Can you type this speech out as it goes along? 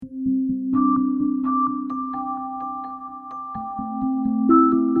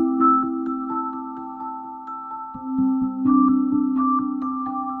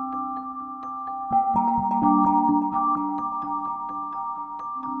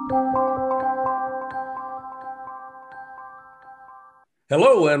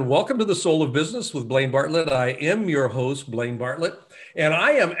Hello and welcome to the Soul of Business with Blaine Bartlett. I am your host, Blaine Bartlett, and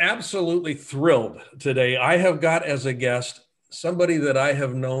I am absolutely thrilled today. I have got as a guest somebody that I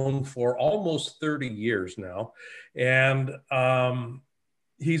have known for almost 30 years now, and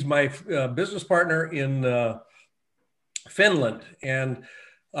he's my business partner in Finland. And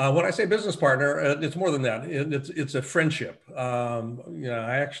when I say business partner, it's more than that. It's a friendship.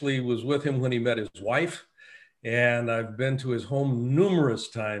 I actually was with him when he met his wife. And I've been to his home numerous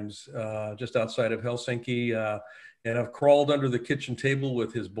times, just outside of Helsinki, and I've crawled under the kitchen table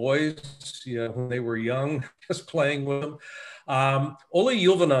with his boys, when they were young, just playing with them. Olli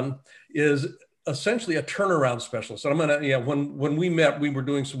Juvonen is essentially a turnaround specialist. And when we met, we were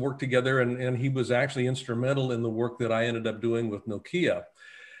doing some work together, and he was actually instrumental in the work that I ended up doing with Nokia.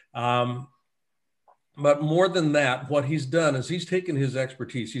 But more than that, what he's done is he's taken his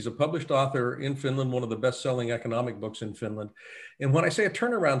expertise. He's a published author in Finland, one of the best-selling economic books in Finland. And when I say a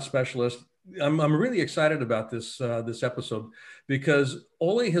turnaround specialist, I'm really excited about this episode because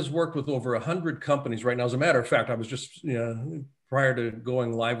Olli has worked with over 100 companies right now. As a matter of fact, I was just prior to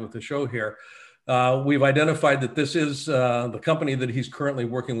going live with the show here, we've identified that this is the company that he's currently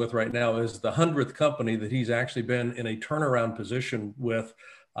working with right now is the 100th company that he's actually been in a turnaround position with.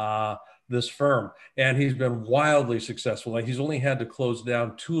 This firm, and he's been wildly successful. Like he's only had to close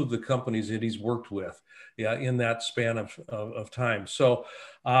down 2 of the companies that he's worked with, in that span of time. So,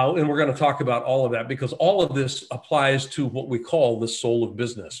 and we're going to talk about all of that because all of this applies to what we call the soul of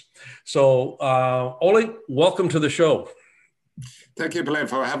business. So, Olli, welcome to the show. Thank you, Blaine,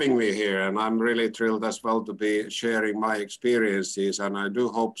 for having me here. And I'm really thrilled as well to be sharing my experiences. And I do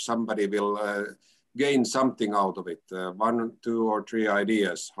hope somebody will gain something out of it. 1, 2, or 3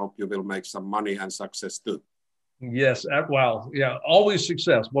 ideas. Hope you will make some money and success too. Yes. Well, yeah, always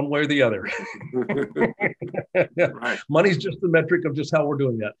success, one way or the other. Right. Money's just the metric of just how we're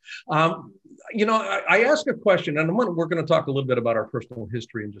doing that. I ask a question, and we're going to talk a little bit about our personal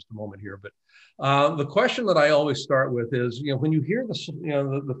history in just a moment here. But the question that I always start with is, when you hear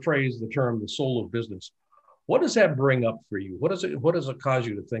the phrase, the term, the soul of business, what does that bring up for you? What does it cause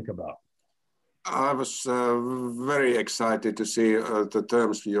you to think about? I was very excited to see the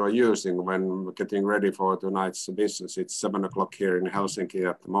terms you are using when getting ready for tonight's business. It's 7 o'clock here in Helsinki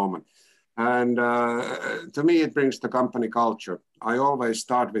at the moment. And to me, it brings the company culture. I always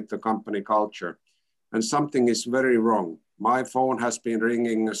start with the company culture. And something is very wrong. My phone has been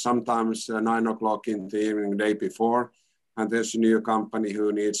ringing sometimes 9 o'clock in the evening, the day before. And there's a new company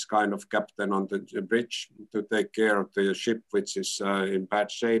who needs kind of captain on the bridge to take care of the ship, which is in bad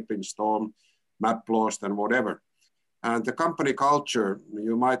shape, in storm, map lost and whatever. And the company culture,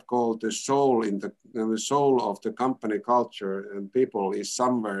 you might call the soul the soul of the company culture and people is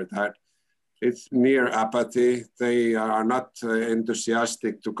somewhere that it's near apathy. They are not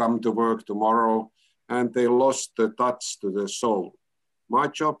enthusiastic to come to work tomorrow, and they lost the touch to the soul. My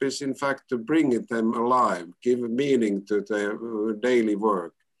job is in fact to bring them alive, give meaning to their daily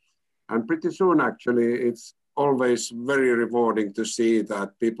work. And pretty soon actually, it's always very rewarding to see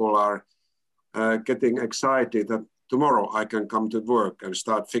that people are getting excited that tomorrow I can come to work and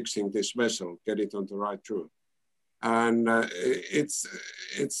start fixing this vessel, get it on the right route. And it's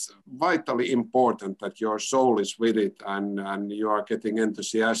vitally important that your soul is with it and you are getting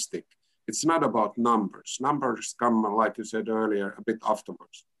enthusiastic. It's not about numbers. Numbers come, like you said earlier, a bit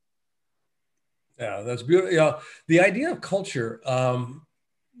afterwards. Yeah, that's beautiful. Yeah, the idea of culture.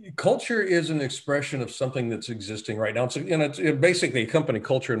 Culture is an expression of something that's existing right now. It's basically a company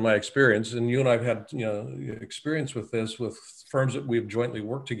culture in my experience. And you and I've had experience with this with firms that we've jointly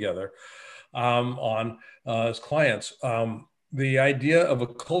worked together on as clients. The idea of a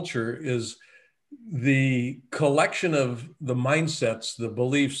culture is the collection of the mindsets, the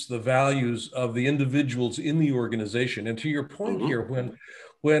beliefs, the values of the individuals in the organization. And to your point here,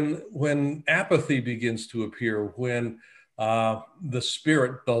 when apathy begins to appear, when the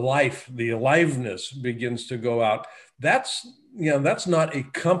spirit, the life, the aliveness begins to go out, that's not a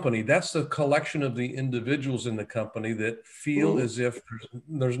company. That's the collection of the individuals in the company that feel as if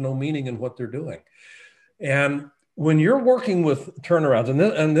there's no meaning in what they're doing. And when you're working with turnarounds,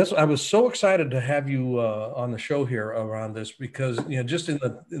 and this, I was so excited to have you on the show here around this because just in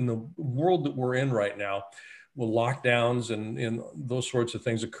the world that we're in right now, with lockdowns and those sorts of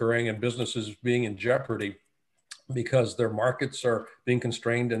things occurring, and businesses being in jeopardy because their markets are being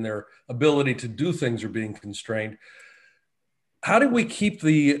constrained and their ability to do things are being constrained. How do we keep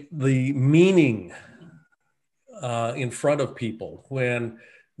the meaning in front of people when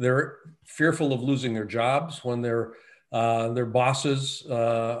they're fearful of losing their jobs, when they're Their bosses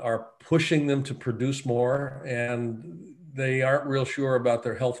are pushing them to produce more, and they aren't real sure about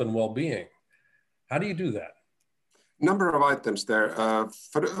their health and well-being. How do you do that? Number of items there.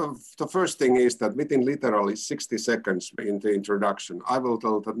 The first thing is that within literally 60 seconds in the introduction, I will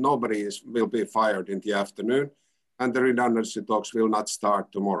tell that nobody will be fired in the afternoon, and the redundancy talks will not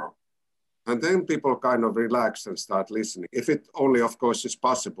start tomorrow. And then people kind of relax and start listening. If it only, of course, is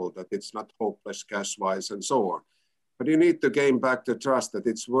possible that it's not hopeless cash-wise and so on. But you need to gain back the trust that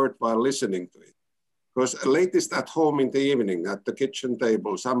it's worthwhile listening to it. Because latest at home in the evening at the kitchen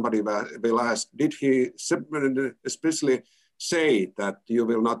table, somebody will ask, did he especially say that you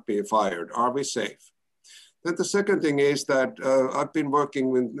will not be fired? Are we safe? Then the second thing is that I've been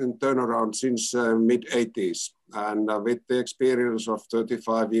working in turnaround since mid-80s. And with the experience of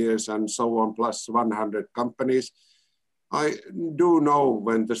 35 years and so on, plus 100 companies, I do know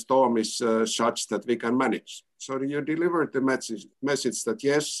when the storm is such that we can manage. So you deliver the message that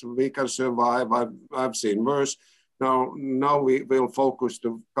yes, we can survive. I've seen worse. Now we will focus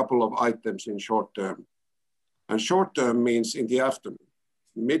to a couple of items in short term. And short term means in the afternoon.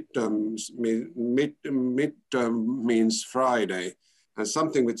 Midterm means Friday. And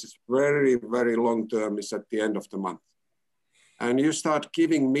something which is very, very long term is at the end of the month. And you start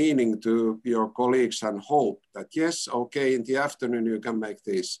giving meaning to your colleagues and hope that, yes, okay, in the afternoon you can make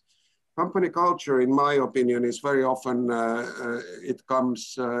this. Company culture, in my opinion, is very often,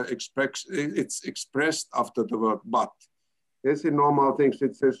 it's expressed after the word but. Yes, in normal things,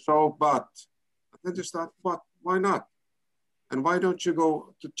 it says so, but. Then you start, but, why not? And why don't you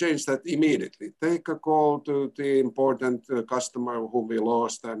go to change that immediately? Take a call to the important customer who we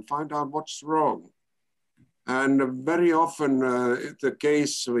lost and find out what's wrong. And very often the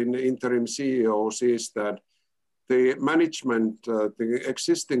case in interim CEOs is that the management, the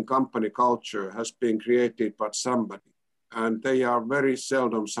existing company culture has been created by somebody, and they are very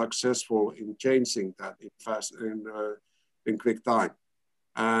seldom successful in changing that in quick time.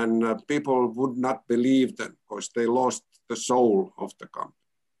 And people would not believe them because they lost the soul of the company.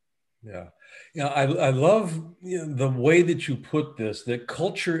 Yeah. Yeah, I love the way that you put this, that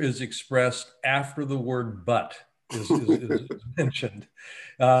culture is expressed after the word but is mentioned.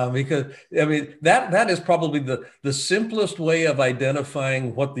 Because, I mean, that is probably the simplest way of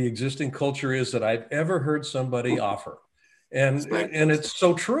identifying what the existing culture is that I've ever heard somebody offer. And it's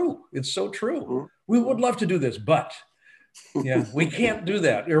so true. It's so true. We would love to do this, but yeah, we can't do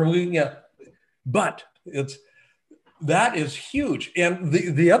that. But that is huge. And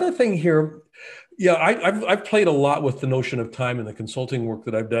the other thing here, yeah, I've played a lot with the notion of time in the consulting work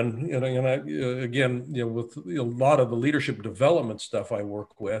that I've done, and I, again, with a lot of the leadership development stuff I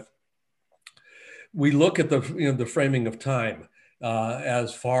work with, we look at the framing of time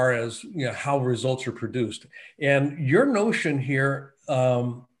as far as how results are produced, and your notion here,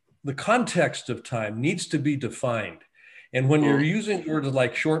 the context of time needs to be defined, and when you're using words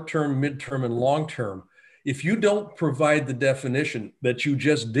like short-term, midterm, and long-term, if you don't provide the definition that you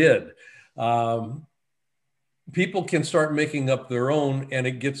just did, people can start making up their own, and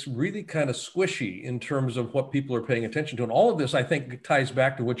it gets really kind of squishy in terms of what people are paying attention to. And all of this, I think, ties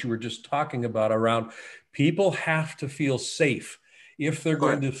back to what you were just talking about around people have to feel safe if they're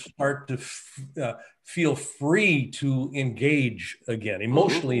going to start to feel free to engage again,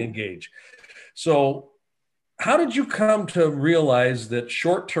 emotionally engage. So how did you come to realize that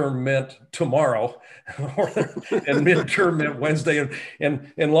short-term meant tomorrow and midterm meant Wednesday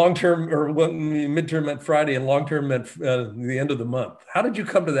and long-term, or midterm meant Friday and long-term meant the end of the month? How did you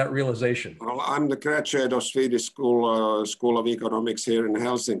come to that realization? Well, I'm the graduate of Swedish School of Economics here in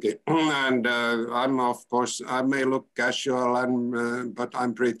Helsinki. And I'm, of course, I may look casual, but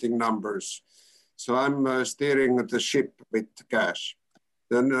I'm treating numbers. So I'm steering the ship with cash.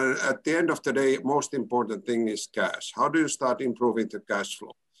 Then at the end of the day, most important thing is cash. How do you start improving the cash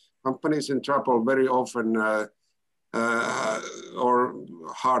flow? Companies in trouble very often or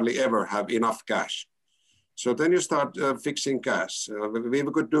hardly ever have enough cash. So then you start fixing cash. We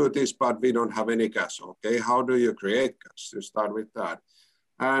could do this, but we don't have any cash. Okay, how do you create cash? You start with that.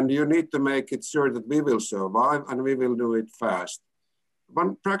 And you need to make it sure that we will survive and we will do it fast.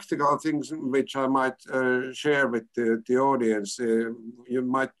 One practical thing which I might share with the audience, you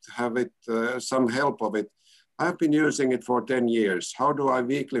might have it some help of it. I've been using it for 10 years. How do I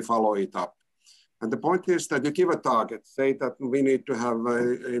weekly follow it up? And the point is that you give a target, say that we need to have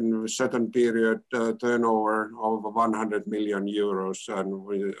in a certain period turnover of 100 million euros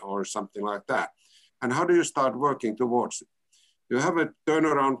or something like that. And how do you start working towards it? You have a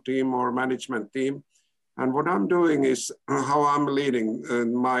turnaround team or management team. And what I'm doing is how I'm leading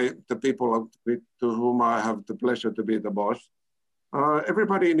the people to whom I have the pleasure to be the boss.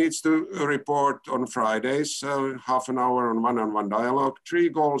 Everybody needs to report on Fridays, half an hour on one-on-one dialogue, 3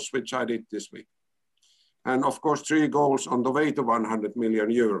 goals, which I did this week. And of course, 3 goals on the way to 100 million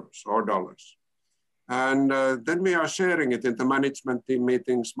euros or dollars. And then we are sharing it in the management team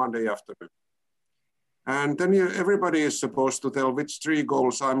meetings Monday afternoon. And then everybody is supposed to tell which 3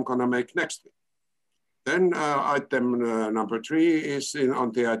 goals I'm going to make next week. Then item number 3 is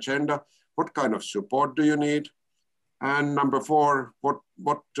on the agenda. What kind of support do you need? And number 4,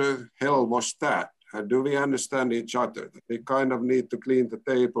 what hell was that? Do we understand each other? We kind of need to clean the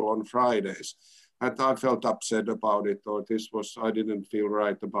table on Fridays. And I felt upset about it, or I didn't feel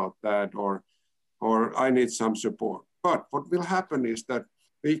right about that, or I need some support. But what will happen is that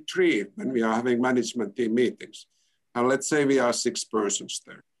week 3, when we are having management team meetings, and let's say we are 6 persons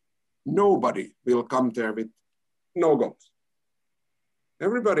there, nobody will come there with no goals.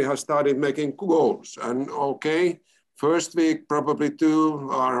 Everybody has started making goals, and okay, first week, probably 2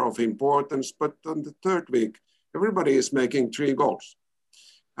 are of importance, but on the 3rd week, everybody is making 3 goals.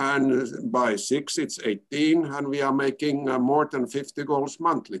 And by 6, it's 18, and we are making more than 50 goals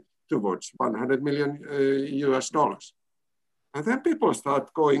monthly towards 100 million US dollars. And then people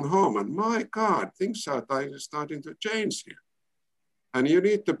start going home, and my God, things are starting to change here. And you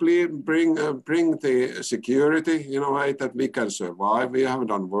need to bring the security in a way that we can survive. We have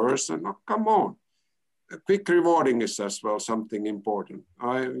done worse, and come on. Quick rewarding is as well something important.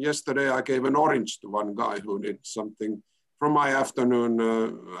 Yesterday I gave an orange to one guy who did something from my afternoon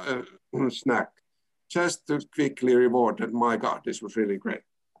snack, just to quickly reward that, my God, this was really great.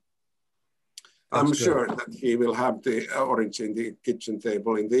 That's I'm sure that he will have the orange in the kitchen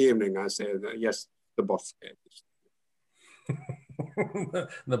table in the evening. I said, yes, the boss gave this.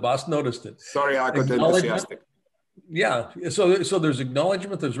 The boss noticed it. Sorry, I got enthusiastic. Yeah, so there's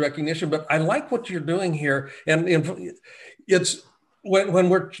acknowledgement, there's recognition, but I like what you're doing here. And it's when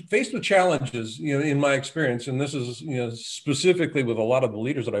we're faced with challenges, in my experience, and this is, specifically with a lot of the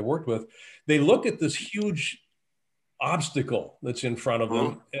leaders that I worked with, they look at this huge obstacle that's in front of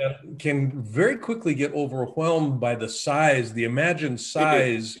them and can very quickly get overwhelmed by the imagined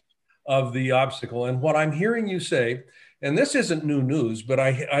size of the obstacle. And what I'm hearing you say, and this isn't new news, but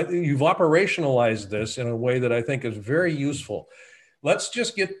you've operationalized this in a way that I think is very useful. Let's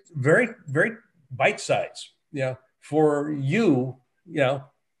just get very, very bite size. For you,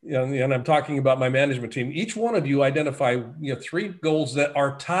 and I'm talking about my management team. Each one of you identify 3 goals that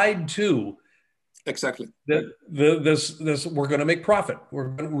are tied to exactly this. We're going to make profit.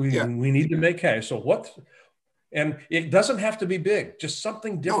 We need to make cash. So and it doesn't have to be big. Just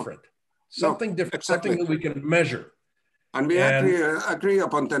something different. Something different. Exactly. Something that we can measure. And we agree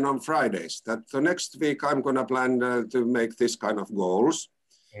upon then on Fridays that the next week I'm going to plan to make this kind of goals.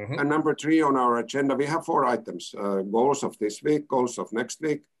 And number 3 on our agenda, we have 4 items, goals of this week, goals of next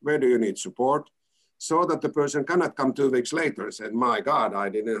week. Where do you need support? So that the person cannot come 2 weeks later and say, my God, I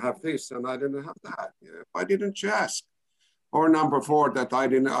didn't have this and I didn't have that. Why didn't you ask? Or number 4, that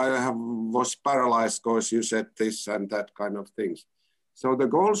was paralyzed because you said this and that kind of things. So the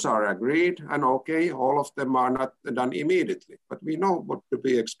goals are agreed, and okay, all of them are not done immediately, but we know what to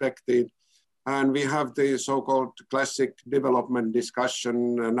be expected. And we have the so-called classic development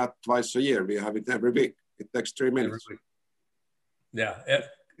discussion, not twice a year. We have it every week. It takes 3 minutes. Yeah,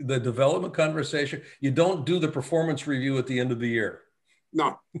 the development conversation. You don't do the performance review at the end of the year.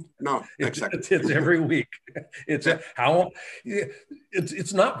 No, exactly. It's every week. It's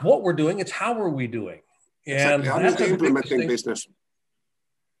it's not what we're doing, it's how are we doing. And exactly. I'm in the implementing business.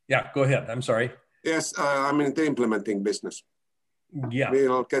 Yeah, go ahead. I'm sorry. Yes, I'm in the implementing business. Yeah.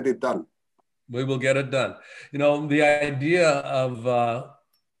 We'll get it done. We will get it done. The idea of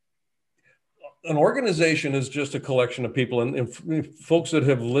an organization is just a collection of people. And folks that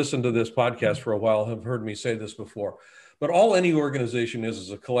have listened to this podcast for a while have heard me say this before. But all any organization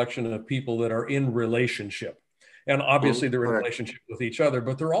is a collection of people that are in relationship. And obviously they're in relationship with each other,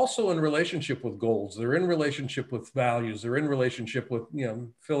 but they're also in relationship with goals. They're in relationship with values. They're in relationship with,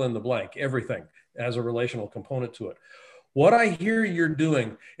 fill in the blank, everything as a relational component to it. What I hear you're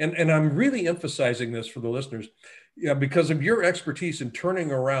doing, and I'm really emphasizing this for the listeners, because of your expertise in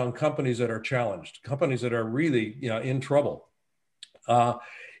turning around companies that are challenged, companies that are really in trouble.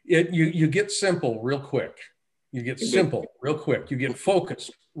 You get simple real quick. You get simple real quick. You get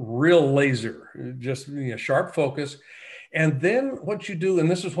focused, real laser, just sharp focus. And then what you do, and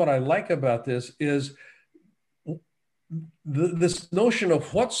this is what I like about this, is this notion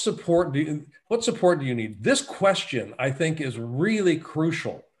of what support do you need? This question, I think, is really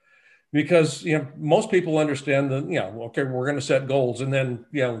crucial, because most people understand that okay, we're going to set goals, and then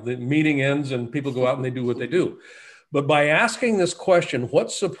the meeting ends and people go out and they do what they do. But by asking this question,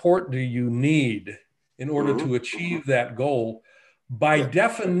 what support do you need in order to achieve that goal? By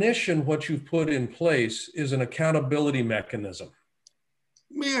definition, what you've put in place is an accountability mechanism.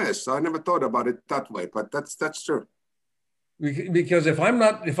 Yes, I never thought about it that way, but that's true. Because if I'm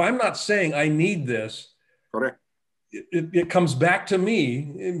not saying I need this, correct, it comes back to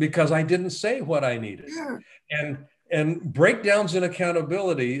me because I didn't say what I needed. Yeah. And breakdowns in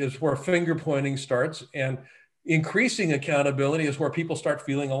accountability is where finger pointing starts, and increasing accountability is where people start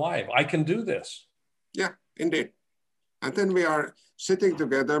feeling alive. I can do this. Yeah, indeed. And then we are sitting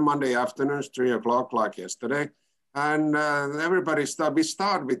together Monday afternoons, 3 o'clock, like yesterday. And we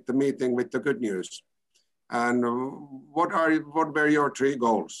start with the meeting with the good news. And what were your 3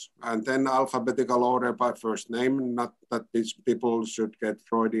 goals? And then alphabetical order by first name, not that these people should get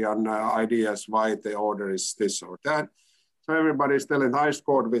Freudian ideas why the order is this or that. So everybody's telling, I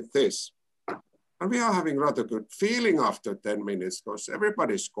scored with this. And we are having rather good feeling after 10 minutes because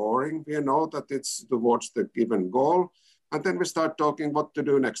everybody's scoring. We know that it's towards the given goal. And then we start talking what to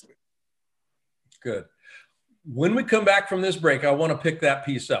do next week. Good. When we come back from this break, I want to pick that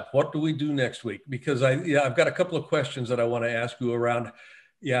piece up. What do we do next week? Because I've got a couple of questions that I want to ask you around.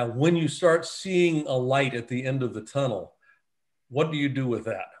 When you start seeing a light at the end of the tunnel, what do you do with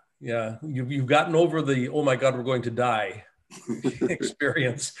that? You've gotten over the, oh my God, we're going to die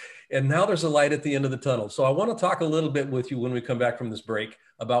experience. And now there's a light at the end of the tunnel. So I want to talk a little bit with you when we come back from this break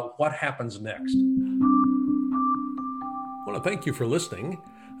about what happens next. I want to thank you for listening.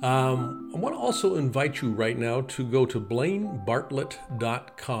 I want to also invite you right now to go to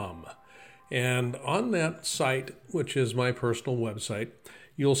blainebartlett.com. And on that site, which is my personal website,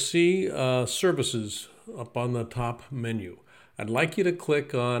 you'll see services up on the top menu. I'd like you to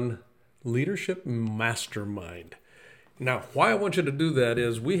click on Leadership Mastermind. Now, why I want you to do that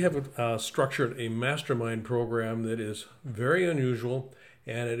is we have structured a mastermind program that is very unusual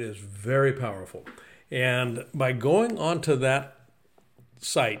and it is very powerful. And by going onto that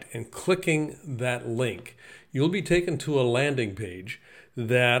site and clicking that link, you'll be taken to a landing page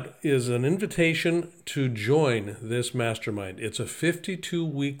that is an invitation to join this mastermind. It's a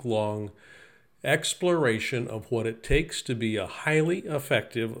 52-week-long exploration of what it takes to be a highly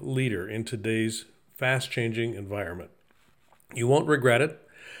effective leader in today's fast-changing environment. You won't regret it.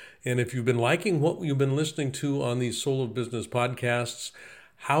 And if you've been liking what you've been listening to on these Soul of Business podcasts,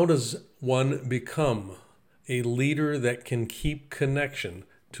 how does one become a leader that can keep connection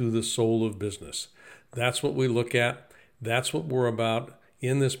to the soul of business? That's what we look at. That's what we're about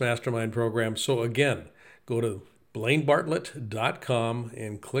in this mastermind program. So again, go to blainebartlett.com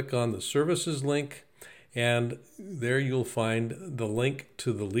and click on the services link. And there you'll find the link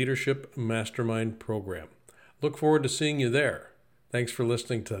to the Leadership Mastermind program. Look forward to seeing you there. Thanks for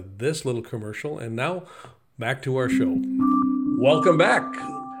listening to this little commercial. And now back to our show. Welcome back.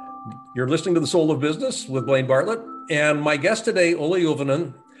 You're listening to The Soul of Business with Blaine Bartlett. And my guest today, Olli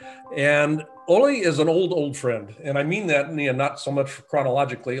Juvonen. And Olli is an old friend. And I mean that not so much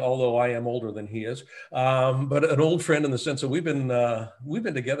chronologically, although I am older than he is, but an old friend in the sense that we've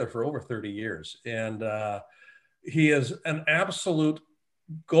been together for over 30 years. And he is an absolute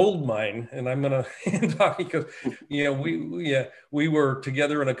gold mine. And I'm going to talk because, we were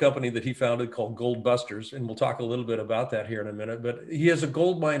together in a company that he founded called Gold Busters. And we'll talk a little bit about that here in a minute, but he is a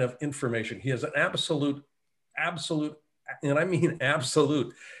gold mine of information. He is an absolute, and I mean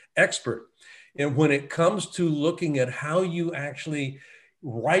absolute expert. And when it comes to looking at how you actually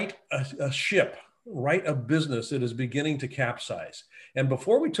right a ship, right a business that is beginning to capsize. And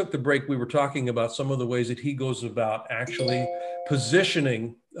before we took the break, we were talking about some of the ways that he goes about actually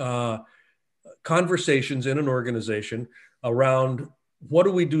positioning conversations in an organization around what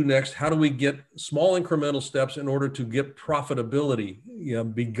do we do next? How do we get small incremental steps in order to get profitability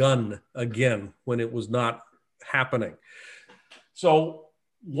begun again when it was not happening? So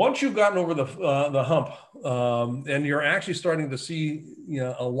once you've gotten over the hump and you're actually starting to see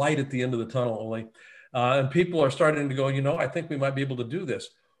a light at the end of the tunnel, Olli, and people are starting to go, I think we might be able to do this.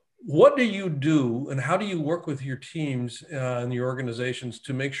 What do you do and how do you work with your teams and your organizations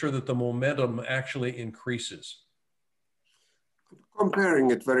to make sure that the momentum actually increases?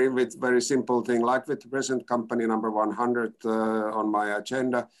 Comparing it with very simple thing, like with the present company number 100 on my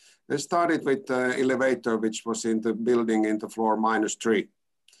agenda, they started with the elevator, which was in the building in the floor -3.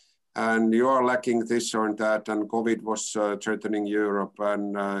 And you are lacking this or that, and COVID was threatening Europe,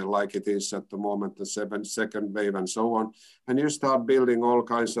 and like it is at the moment, the second wave and so on. And you start building all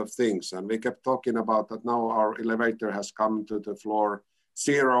kinds of things. And we kept talking about that now our elevator has come to the floor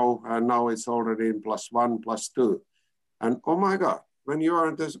 0, and now it's already in +1, +2. And oh my God, when you are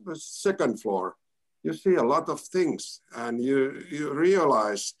on the second floor, you see a lot of things, and you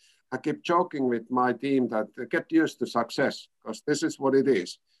realize, I keep joking with my team that get used to success, because this is what it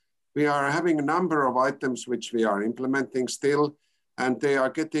is. We are having a number of items which we are implementing still, and they are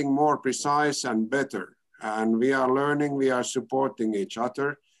getting more precise and better. And we are learning, we are supporting each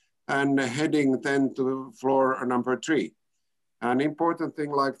other, and heading then to floor number 3. An important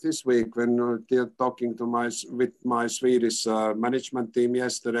thing like this week, when talking to with my Swedish management team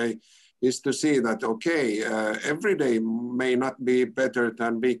yesterday, is to see that, okay, every day may not be better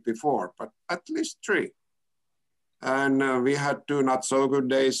than week before, but at least 3. And we had 2 not so good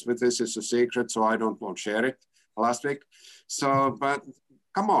days, but this is a secret, so I don't want to share it last week. So, but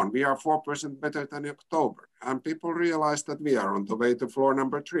come on, we are 4% better than October. And people realize that we are on the way to floor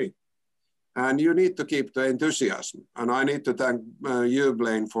number 3. And you need to keep the enthusiasm. And I need to thank you,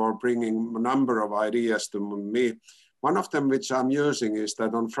 Blaine, for bringing a number of ideas to me. One of them which I'm using is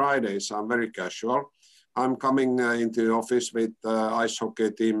that on Fridays, I'm very casual. I'm coming into the office with ice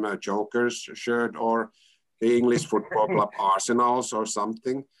hockey team Jokers shirt, or the English football club Arsenals or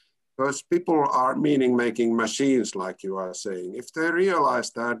something. Because people are meaning-making machines, like you are saying. If they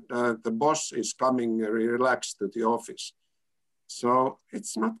realize that the boss is coming relaxed to the office, so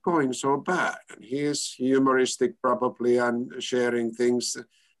it's not going so bad. And he is humoristic probably, and sharing things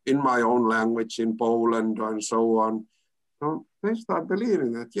in my own language in Poland and so on. So they start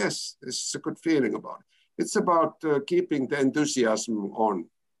believing that, yes, this is a good feeling about it. It's about keeping the enthusiasm on.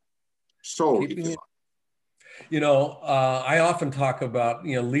 So, I often talk about,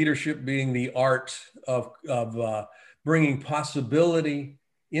 leadership being the art of bringing possibility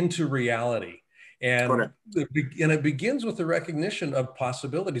into reality. And it begins with the recognition of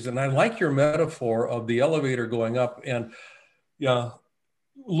possibilities. And I like your metaphor of the elevator going up and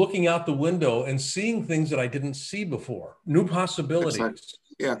looking out the window and seeing things that I didn't see before, new possibilities. Exactly.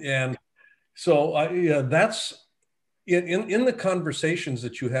 Yeah. And so that's in the conversations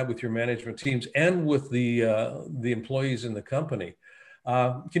that you have with your management teams and with the employees in the company.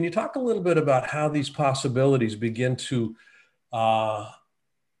 Can you talk a little bit about how these possibilities begin to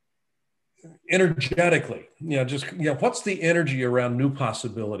energetically, what's the energy around new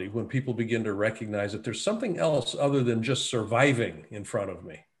possibility when people begin to recognize that there's something else other than just surviving in front of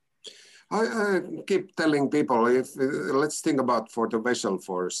me? I keep telling people, let's think about for the vessel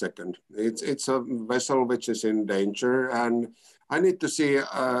for a second. It's a vessel which is in danger, and I need to see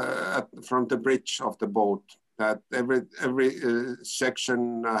from the bridge of the boat that every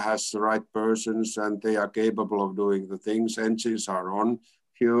section has the right persons, and they are capable of doing the things. Engines are on.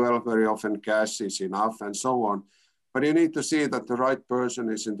 Fuel, very often gas is enough, and so on. But you need to see that the right person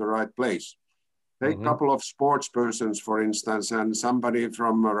is in the right place. Take a couple of sports persons, for instance, and somebody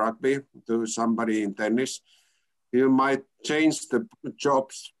from rugby to somebody in tennis. You might change the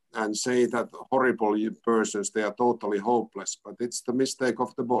jobs and say that horrible persons, they are totally hopeless, but it's the mistake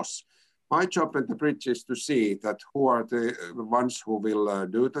of the boss. My job at the bridge is to see that who are the ones who will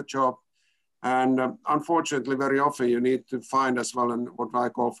do the job. And unfortunately, very often you need to find as well in what I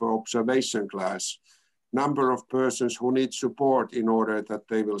call for observation class, number of persons who need support in order that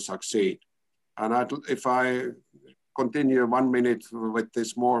they will succeed. And if I continue 1 minute with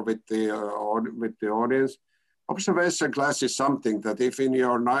this more with the audience, observation class is something that if in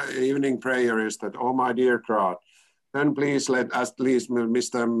your evening prayer is that, oh my dear God, then please let at least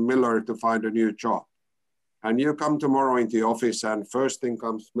Mr. Miller to find a new job. And you come tomorrow into the office, and first thing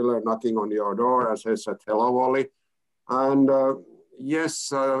comes Miller knocking on your door and says, hello, Ollie. And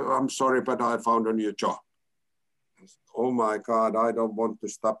yes, I'm sorry, but I found a new job. Oh my God, I don't want to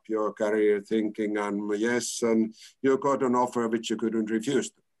stop your career thinking. And yes, and you got an offer which you couldn't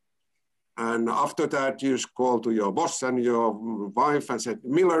refuse. And after that, you call to your boss and your wife and said,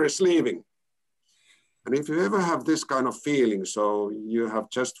 Miller is leaving. And if you ever have this kind of feeling, so you have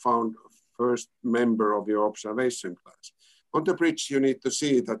just found first member of your observation class. On the bridge, you need to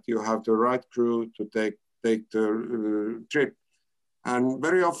see that you have the right crew to take the trip. And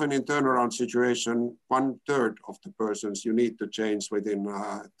very often in turnaround situation, 1/3 of the persons you need to change within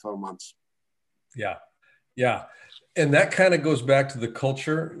 12 months. Yeah, yeah. And that kind of goes back to the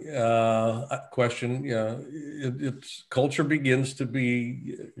culture question. It's culture begins to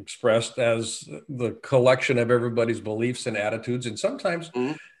be expressed as the collection of everybody's beliefs and attitudes. And sometimes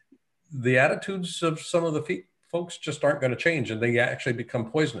the attitudes of some of the folks just aren't going to change, and they actually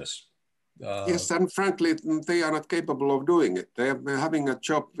become poisonous. Yes, and frankly, they are not capable of doing it. They are having a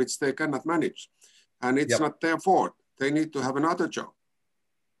job which they cannot manage, and it's not their fault. They need to have another job.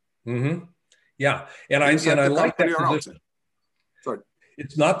 Yeah, and I like that position. Sorry.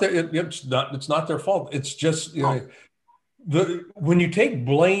 it's not their, it's not their fault. It's just, you know, when you take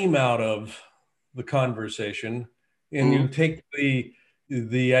blame out of the conversation and you take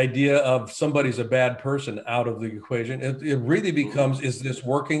the idea of somebody's a bad person out of the equation, it really becomes, is this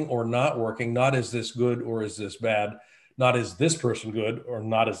working or not working? Not is this good or is this bad? Not is this person good or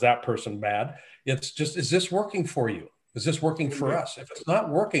not is that person bad? It's just, is this working for you? Is this working for us? If it's not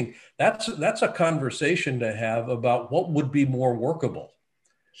working, that's a conversation to have about what would be more workable.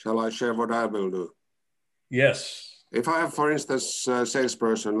 Shall I share what I will do? Yes. If I have, for instance, a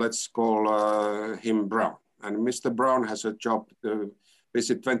salesperson, let's call him Brown, and Mr. Brown has a job to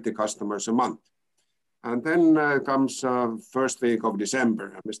visit 20 customers a month. And then comes first week of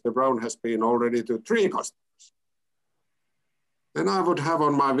December, and Mr. Brown has been already to 3 customers. Then I would have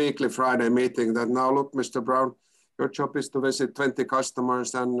on my weekly Friday meeting that, now look, Mr. Brown, your job is to visit 20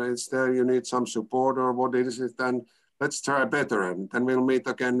 customers and it's there, you need some support or what is it, and let's try better. And then we'll meet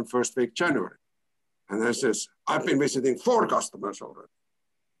again first week January. And I says, I've been visiting 4 customers already.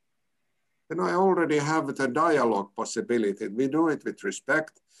 Then I already have the dialogue possibility. We do it with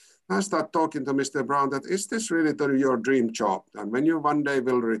respect. I start talking to Mr. Brown that, is this really your dream job? And when you one day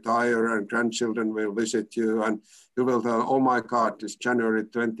will retire and grandchildren will visit you and you will tell, oh my God, this January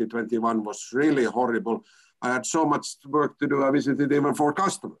 2021 was really horrible. I had so much work to do. I visited even 4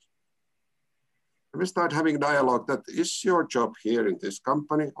 customers. And we start having dialogue that, is your job here in this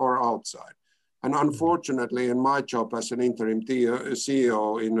company or outside? And unfortunately, in my job as an interim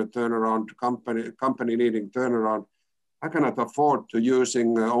CEO in a turnaround company needing turnaround, I cannot afford to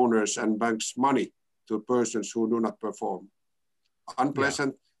using owners and banks' money to persons who do not perform.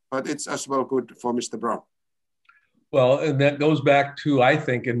 Unpleasant, but it's as well good for Mr. Brown. Well, and that goes back to, I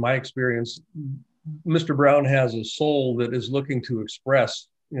think, in my experience, Mr. Brown has a soul that is looking to express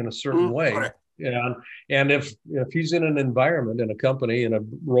in a certain way. Correct. And if he's in an environment, in a company, in a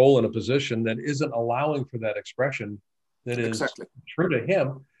role, in a position that isn't allowing for that expression, that is true to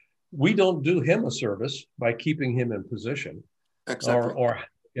him, we don't do him a service by keeping him in position. Exactly.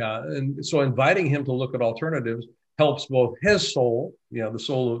 And so inviting him to look at alternatives helps both his soul, you know, the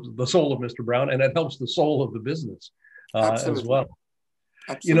soul of Mr. Brown, and it helps the soul of the business as well.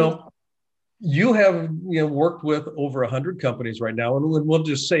 Absolutely. You know, you have worked with over 100 companies right now, and we'll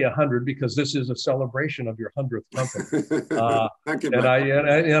just say 100 because this is a celebration of your 100th company. Thank you, and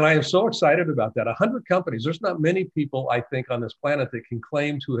I am so excited about that. 100 companies. There's not many people, I think, on this planet that can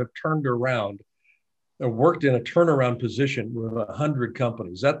claim to have turned around or worked in a turnaround position with 100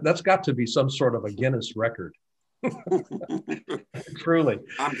 companies. That's got to be some sort of a Guinness record. Truly.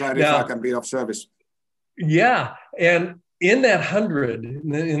 I'm glad if I can be of service. Yeah, and in that 100,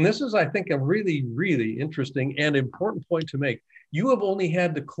 and this is, I think, a really, really interesting and important point to make, you have only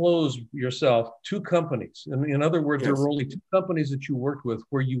had to close yourself 2 companies. In other words, there were only 2 companies that you worked with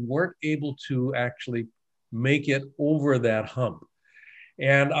where you weren't able to actually make it over that hump.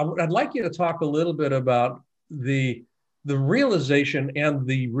 And I'd like you to talk a little bit about the realization and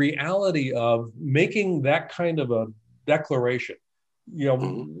the reality of making that kind of a declaration. You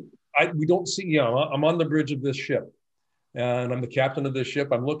know, we don't see, you know, I'm on the bridge of this ship. And I'm the captain of this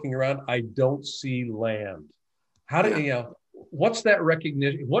ship. I'm looking around. I don't see land. How do you know? What's that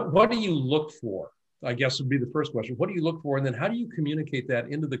recognition? What do you look for? I guess would be the first question. What do you look for, and then how do you communicate that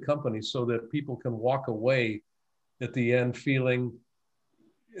into the company so that people can walk away at the end feeling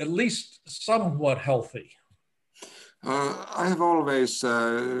at least somewhat healthy? I have always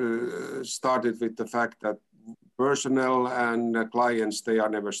started with the fact that personnel and clients, they are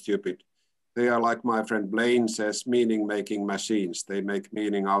never stupid. They are, like my friend Blaine says, meaning-making machines. They make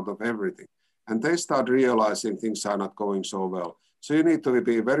meaning out of everything. And they start realizing things are not going so well. So you need to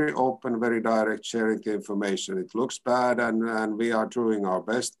be very open, very direct, sharing the information. It looks bad, and we are doing our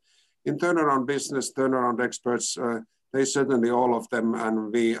best. In turnaround business, turnaround experts, they certainly, all of them,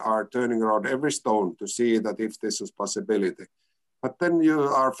 and we are turning around every stone to see that if this is possibility. But then you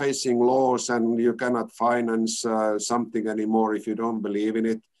are facing laws, and you cannot finance something anymore if you don't believe in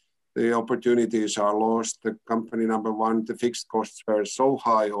it. The opportunities are lost. The company number 1, the fixed costs were so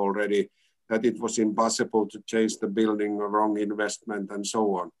high already that it was impossible to change the building, wrong investment, and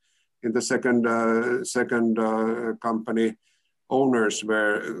so on. In the second company, owners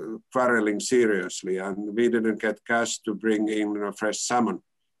were quarreling seriously, and we didn't get cash to bring in fresh salmon,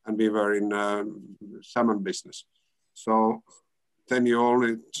 and we were in salmon business. So then you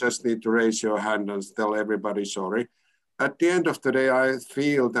only just need to raise your hand and tell everybody sorry. At the end of the day, I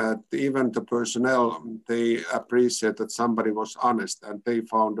feel that even the personnel, they appreciate that somebody was honest and they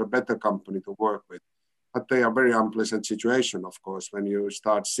found a better company to work with. But they are very unpleasant situation, of course, when you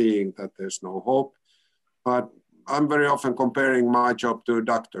start seeing that there's no hope. But I'm very often comparing my job to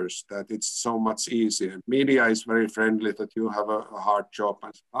doctors, that it's so much easier. Media is very friendly that you have a hard job.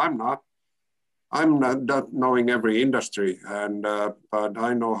 I'm not. I'm not knowing every industry, but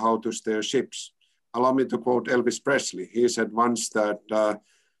I know how to steer ships. Allow me to quote Elvis Presley. He said once that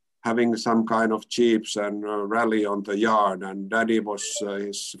having some kind of chiefs and rally on the yard, and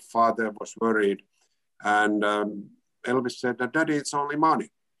his father was worried. And Elvis said that, Daddy, it's only money.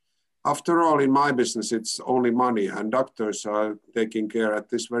 After all, in my business, it's only money, and doctors are taking care at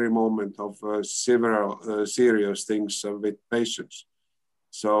this very moment of several serious things with patients.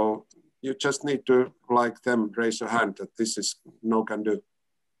 So you just need to, like them, raise a hand that this is no can do.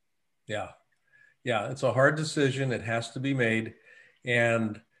 Yeah. Yeah. It's a hard decision. It has to be made.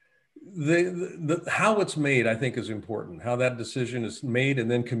 And how it's made, I think, is important. How that decision is made and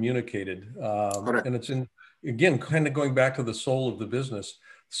then communicated. And it's again, kind of going back to the soul of the business.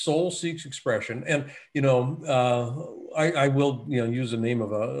 Soul seeks expression. And, I will, use the name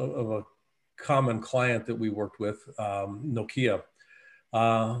of a common client that we worked with, Nokia.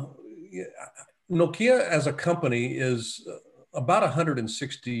 Nokia as a company is about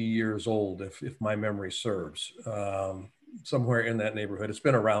 160 years old, if my memory serves, somewhere in that neighborhood. It's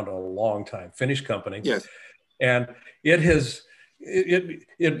been around a long time, Finnish company. Yes. And it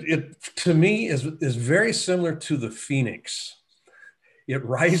to me is very similar to the Phoenix. It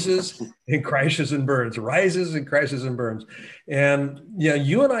rises and crashes and burns, rises and crashes and burns. And yeah,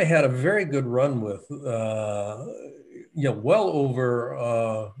 you and I had a very good run with, well over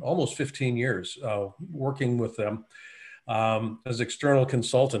almost 15 years working with them as external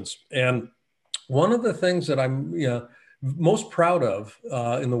consultants. And one of the things that I'm most proud of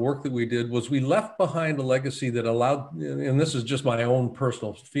in the work that we did was we left behind a legacy that allowed, and this is just my own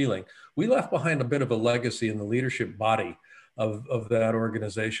personal feeling, we left behind a bit of a legacy in the leadership body of that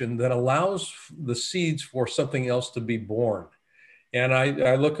organization that allows the seeds for something else to be born. And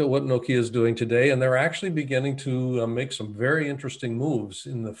I look at what Nokia is doing today, and they're actually beginning to make some very interesting moves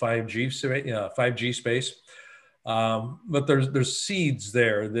in the 5G space. But there's seeds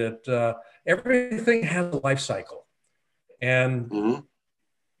there that everything has a life cycle. And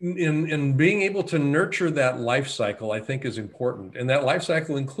in being able to nurture that life cycle, I think is important. And that life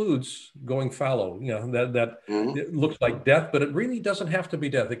cycle includes going fallow, that it looks like death, but it really doesn't have to be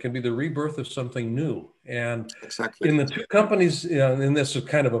death. It can be the rebirth of something new. And exactly. In the two companies, and this is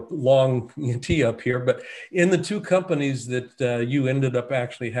kind of a long tee up here, but in the two companies that you ended up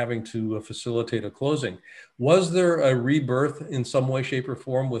actually having to facilitate a closing, was there a rebirth in some way, shape, or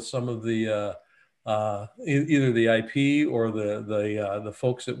form with some of the either the IP or the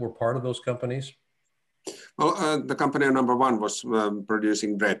folks that were part of those companies? Well, the company number one was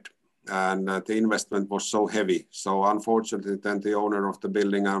producing bread, and the investment was so heavy. So unfortunately, then the owner of the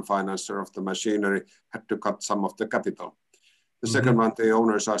building and financer of the machinery had to cut some of the capital. The second one, the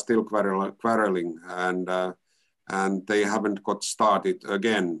owners are still quarreling, and they haven't got started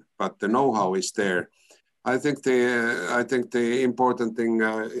again, but the know-how is there. I think the important thing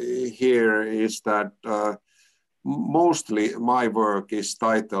here is that mostly my work is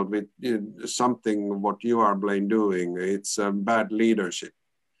titled with something what you are doing. It's bad leadership.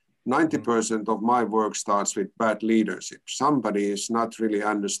 90% of my work starts with bad leadership. Somebody is not really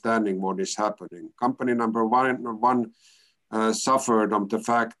understanding what is happening. Company number one suffered from the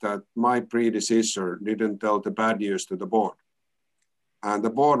fact that my predecessor didn't tell the bad news to the board. And the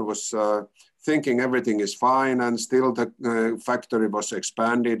board was thinking everything is fine, and still the factory was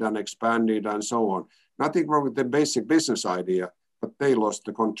expanded and so on. Nothing wrong with the basic business idea, but they lost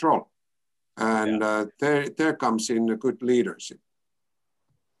the control. And there comes in a good leadership.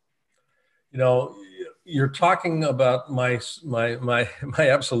 You're talking about my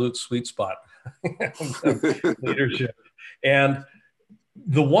absolute sweet spot leadership. And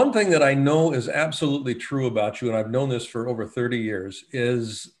the one thing that I know is absolutely true about you, and I've known this for over 30 years,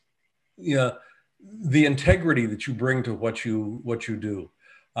 is the integrity that you bring to what you do.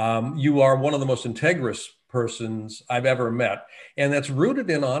 You are one of the most integrous persons I've ever met, and that's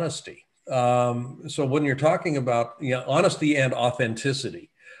rooted in honesty. So when you're talking about honesty and authenticity,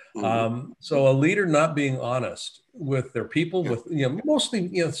 so a leader not being honest with their people, with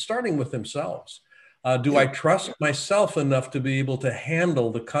mostly starting with themselves. Do I trust myself enough to be able to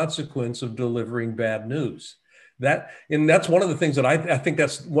handle the consequence of delivering bad news? And that's one of the things that I think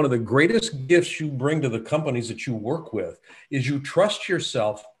that's one of the greatest gifts you bring to the companies that you work with, is you trust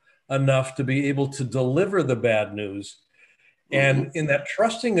yourself enough to be able to deliver the bad news. And in that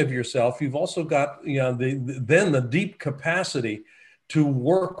trusting of yourself, you've also got then the deep capacity to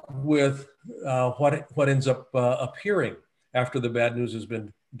work with what ends up appearing after the bad news has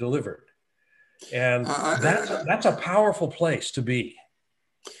been delivered. And that's a powerful place to be.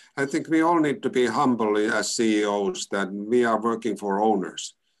 I think we all need to be humble as CEOs that we are working for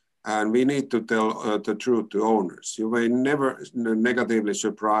owners. And we need to tell the truth to owners. You may never negatively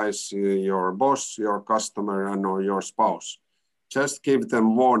surprise your boss, your customer, or your spouse. Just give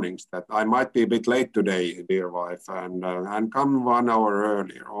them warnings that I might be a bit late today, dear wife, and come 1 hour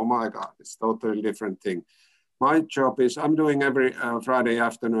earlier. Oh my God, it's a totally different thing. My job is I'm doing every Friday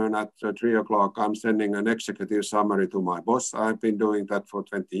afternoon at 3 o'clock. I'm sending an executive summary to my boss. I've been doing that for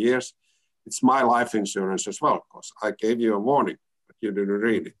 20 years. It's my life insurance as well, because I gave you a warning, but you didn't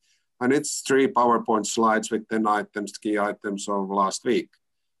read it. And it's 3 PowerPoint slides with 10 items, key items of last week.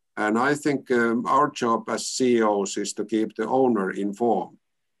 And I think our job as CEOs is to keep the owner informed.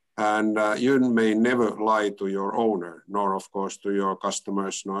 And you may never lie to your owner, nor of course to your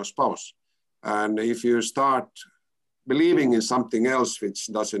customers, nor spouse. And if you start believing in something else which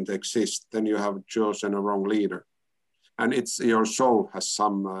doesn't exist, then you have chosen a wrong leader. And it's your soul has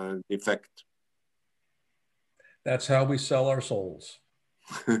some defect. That's how we sell our souls.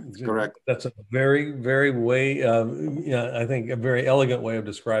 Correct. That's a very, very way, I think a very elegant way of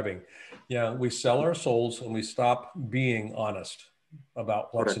describing. Yeah, we sell our souls and we stop being honest about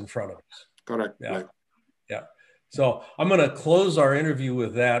what's in front of us. Correct. Yeah. Yeah. So I'm going to close our interview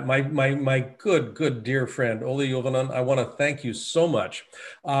with that. My good dear friend Olli Juvonen, I want to thank you so much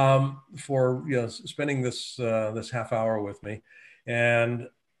for spending this half hour with me. And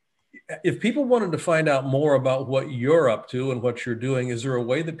if people wanted to find out more about what you're up to and what you're doing, is there a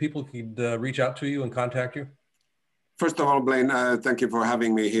way that people could reach out to you and contact you? First of all, Blaine, thank you for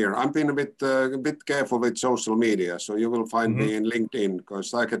having me here. I've been a bit careful with social media, so you will find me in LinkedIn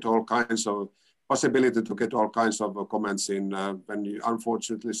because I get all kinds of possibility to get all kinds of comments in.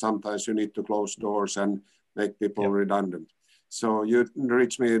 Unfortunately, sometimes you need to close doors and make people redundant. So you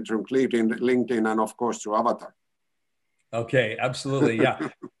reach me through LinkedIn, and of course through Avatar. Okay, absolutely. Yeah.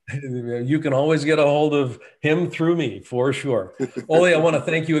 You can always get a hold of him through me for sure. Olli, I want to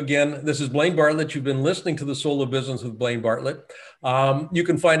thank you again. This is Blaine Bartlett. You've been listening to The Soul of Business with Blaine Bartlett. You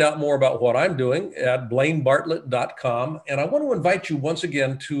can find out more about what I'm doing at blainebartlett.com. And I want to invite you once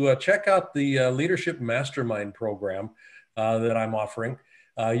again to check out the Leadership Mastermind program that I'm offering.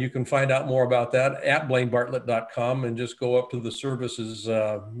 You can find out more about that at blainebartlett.com and just go up to the services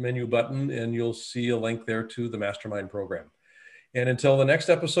menu button and you'll see a link there to the Mastermind program. And until the next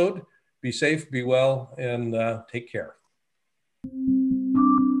episode, be safe, be well, and take care.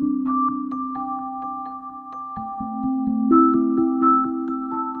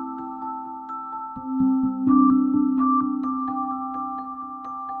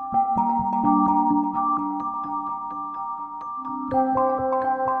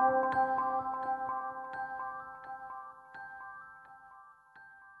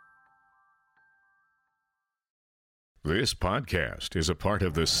 This podcast is a part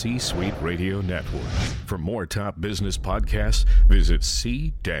of the C-Suite Radio Network. For more top business podcasts, visit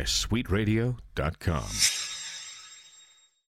c-suiteradio.com.